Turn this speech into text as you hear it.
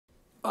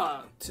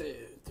1, 2,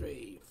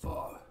 3,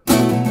 4.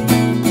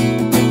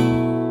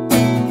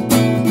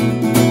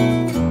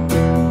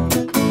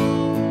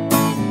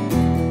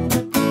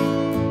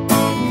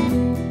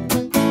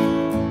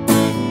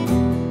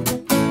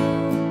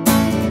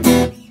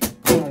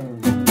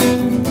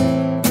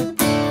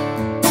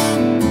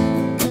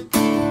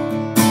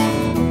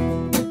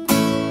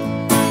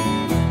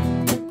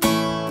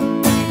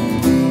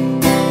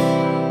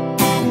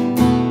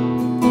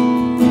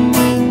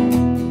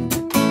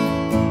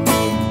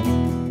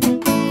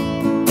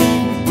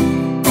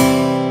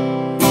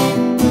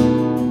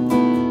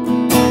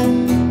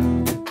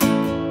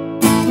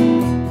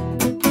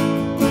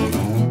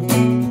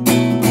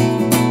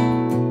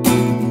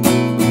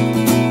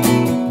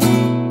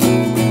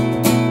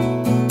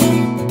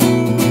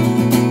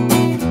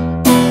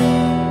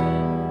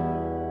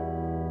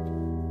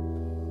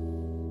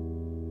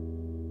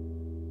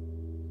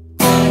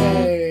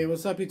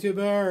 What's up,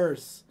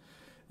 YouTubers?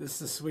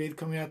 This is Swede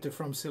coming at you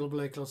from Silver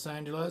Lake, Los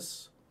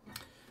Angeles.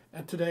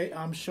 And today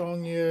I'm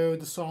showing you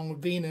the song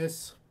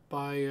Venus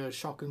by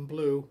Shocking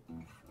Blue.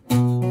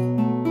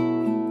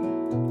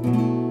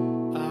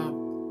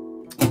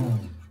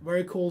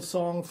 Very cool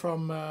song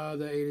from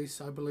the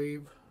 80s, I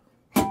believe.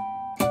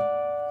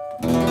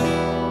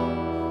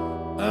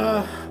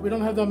 We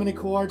don't have that many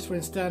chords for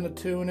standard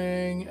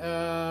tuning.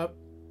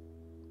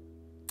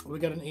 We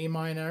got an E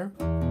minor.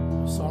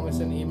 The song is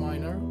in E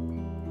minor.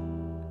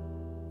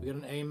 We got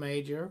an A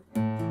major.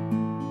 We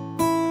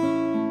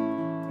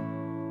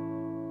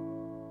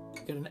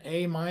got an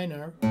A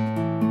minor.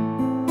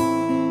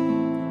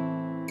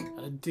 And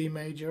a D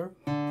major.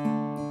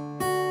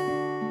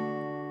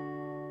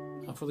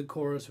 And for the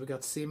chorus we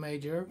got C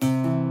major.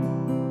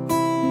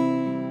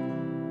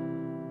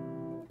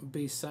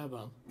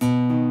 B7.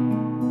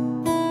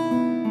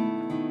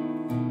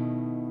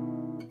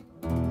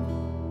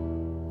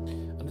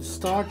 And it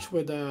starts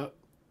with a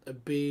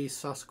B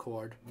sus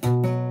chord.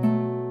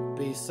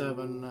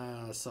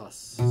 B7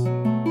 sus. I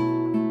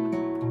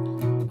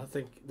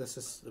think this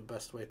is the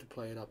best way to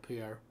play it up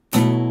here.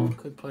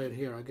 Could play it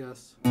here, I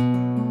guess.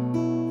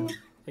 I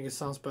think it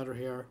sounds better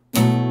here.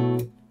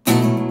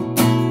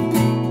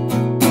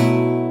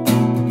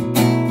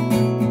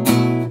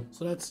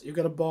 So that's, you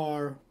got a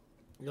bar.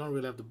 You don't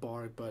really have the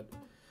bar, but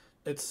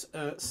it's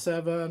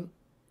 7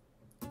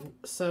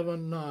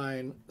 7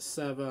 9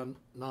 7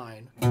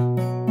 9.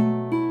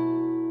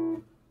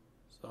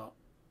 So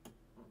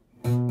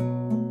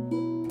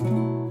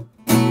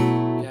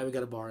yeah, we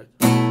gotta bar it.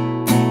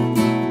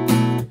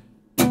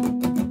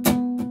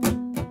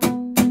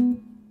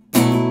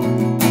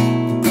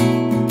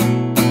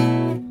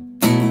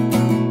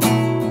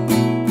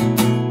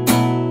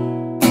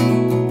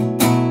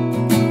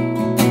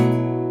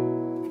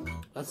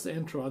 That's the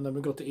intro, and then we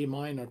go to E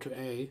minor to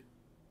A.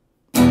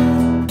 So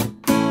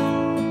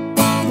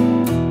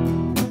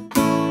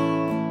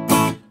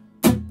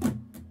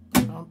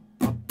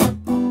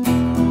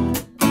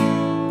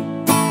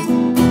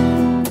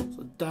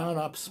down,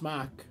 up,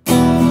 smack.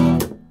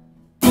 And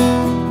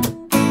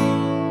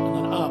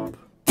then up.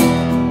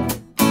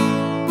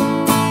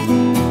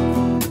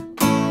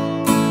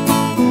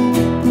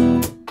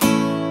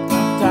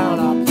 Up, down,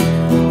 up.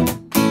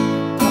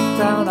 Up,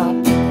 down, up.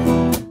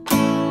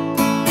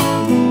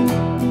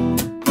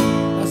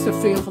 The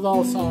feel for the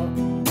whole song.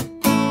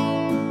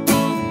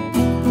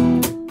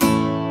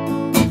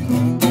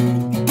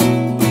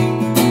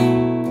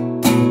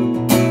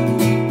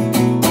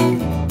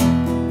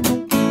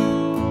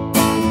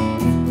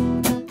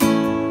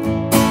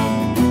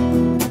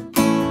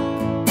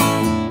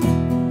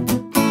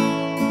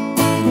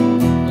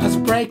 Let's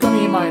break on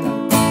E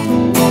minor.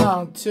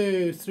 1,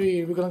 2,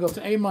 3. We're gonna go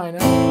to A minor,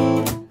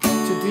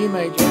 to D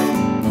major,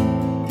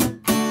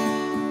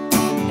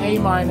 A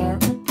minor,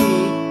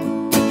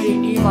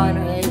 E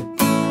minor, A,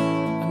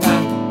 and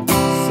then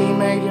C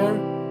major,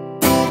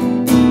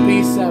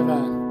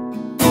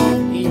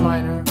 B7, E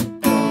minor, A,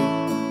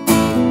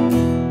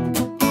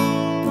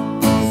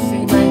 C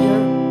major,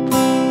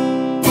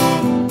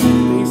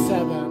 B7,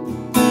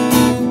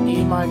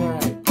 E minor, A.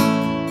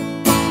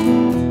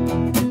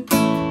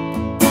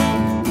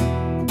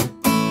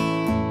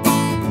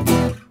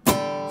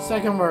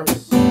 Second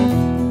verse.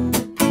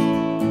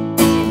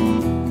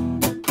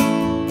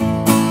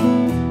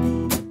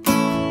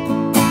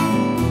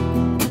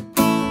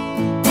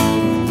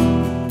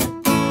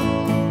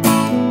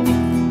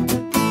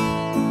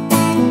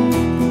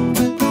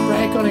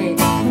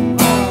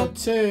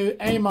 To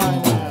A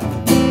minor,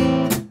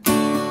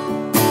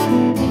 A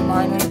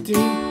minor, D, E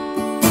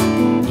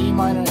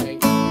minor, A,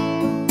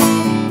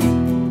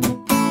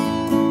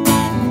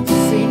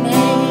 C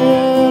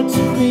major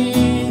to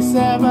B7,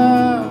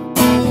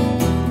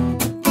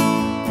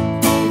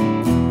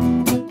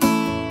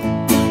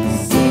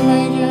 C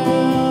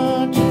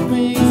major to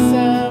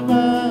B7,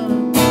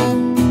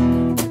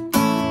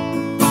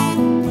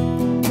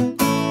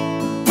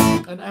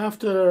 and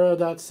after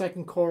that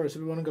second chorus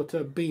we want to go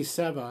to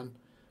B7.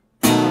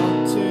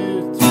 1,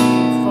 2,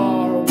 3,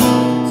 4,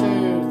 1,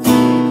 2, 3,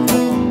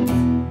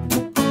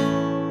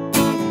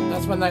 4.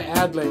 That's when they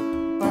ad-lib.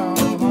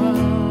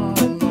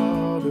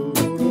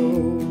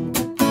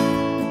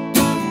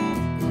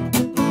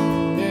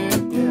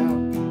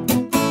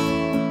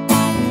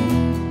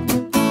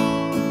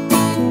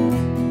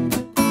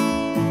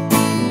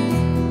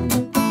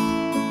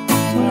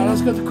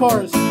 Let's go to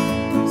chorus.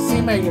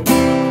 C major.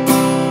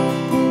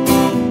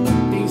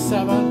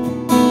 D7.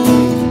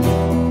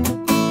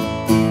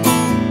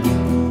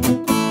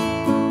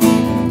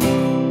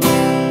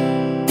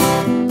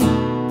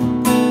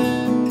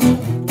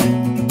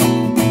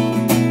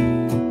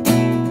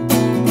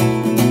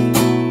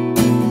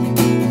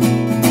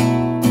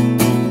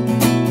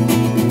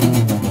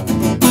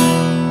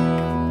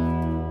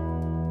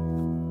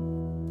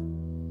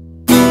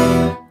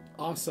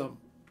 Awesome.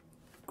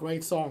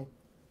 Great song.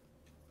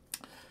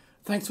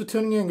 Thanks for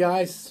tuning in,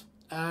 guys.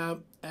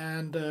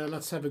 And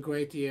let's have a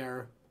great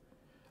year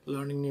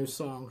learning new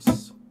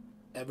songs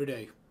every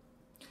day.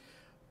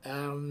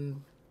 All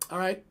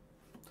right.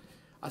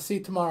 I'll see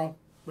you tomorrow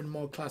with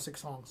more classic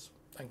songs.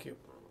 Thank you.